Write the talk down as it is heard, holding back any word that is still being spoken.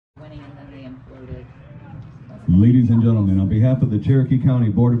winning and then they imploded. Ladies and gentlemen, on behalf of the Cherokee County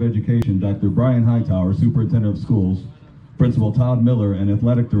Board of Education, Dr. Brian Hightower, Superintendent of Schools, Principal Todd Miller, and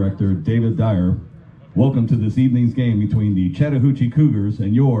Athletic Director David Dyer, welcome to this evening's game between the Chattahoochee Cougars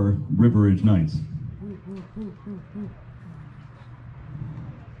and your River Ridge Knights.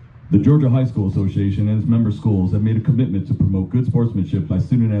 The Georgia High School Association and its member schools have made a commitment to promote good sportsmanship by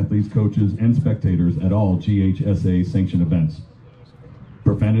student athletes, coaches, and spectators at all GHSA sanctioned events.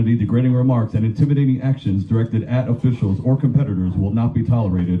 Profanity, degrading remarks, and intimidating actions directed at officials or competitors will not be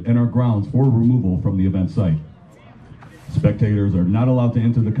tolerated and are grounds for removal from the event site. Spectators are not allowed to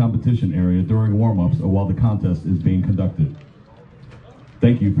enter the competition area during warm-ups or while the contest is being conducted.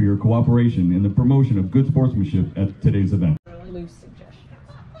 Thank you for your cooperation in the promotion of good sportsmanship at today's event.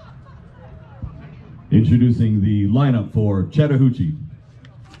 Introducing the lineup for Chattahoochee.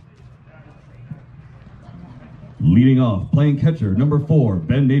 Leading off, playing catcher, number 4,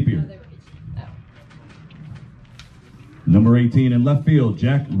 Ben Napier. Number 18 in left field,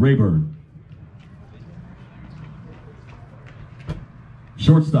 Jack Rayburn.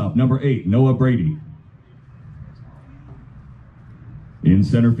 Shortstop, number 8, Noah Brady. In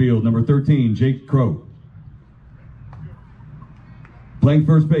center field, number 13, Jake Crow. Playing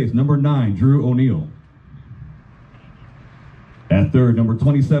first base, number 9, Drew O'Neill. At third, number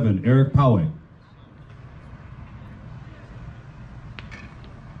 27, Eric Poway.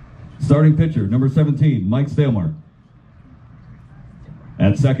 Starting pitcher, number 17, Mike Stalmark.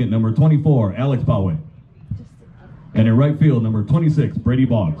 At second, number 24, Alex Poway. And in right field, number 26, Brady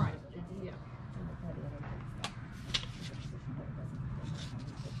Boggs.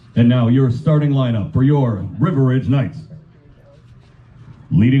 And now your starting lineup for your River Ridge Knights.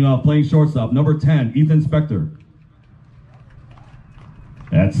 Leading off, playing shortstop, number 10, Ethan Spector.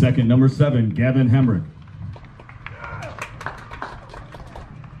 At second, number 7, Gavin Hemrick.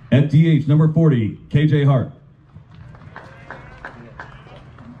 At DH, number 40, KJ Hart.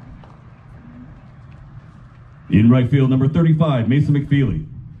 In right field, number 35, Mason McFeely.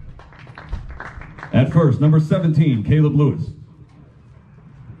 At first, number 17, Caleb Lewis.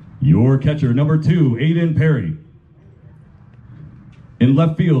 Your catcher, number 2, Aiden Perry. In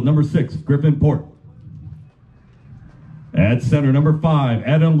left field, number 6, Griffin Port. At center, number 5,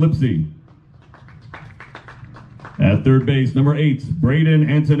 Adam Lipsy. At third base, number 8, Braden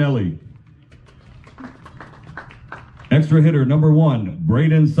Antonelli. Extra hitter, number 1,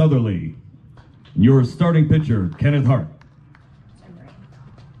 Braden Southerly. Your starting pitcher, Kenneth Hart.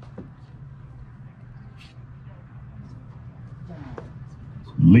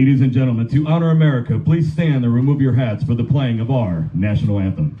 Ladies and gentlemen, to honor America, please stand and remove your hats for the playing of our national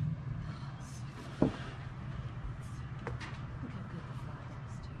anthem.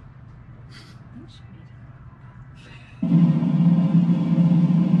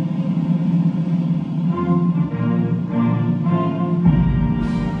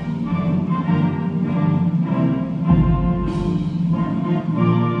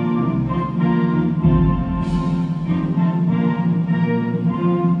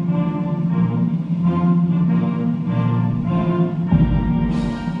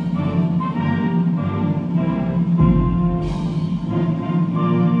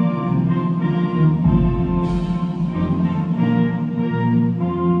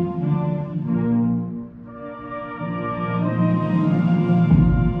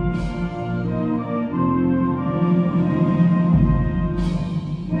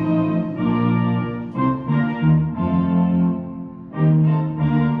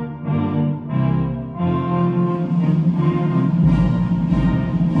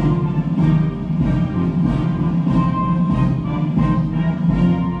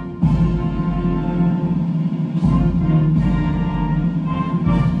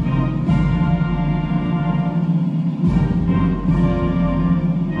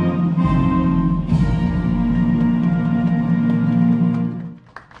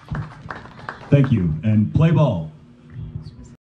 Thank you, and play ball.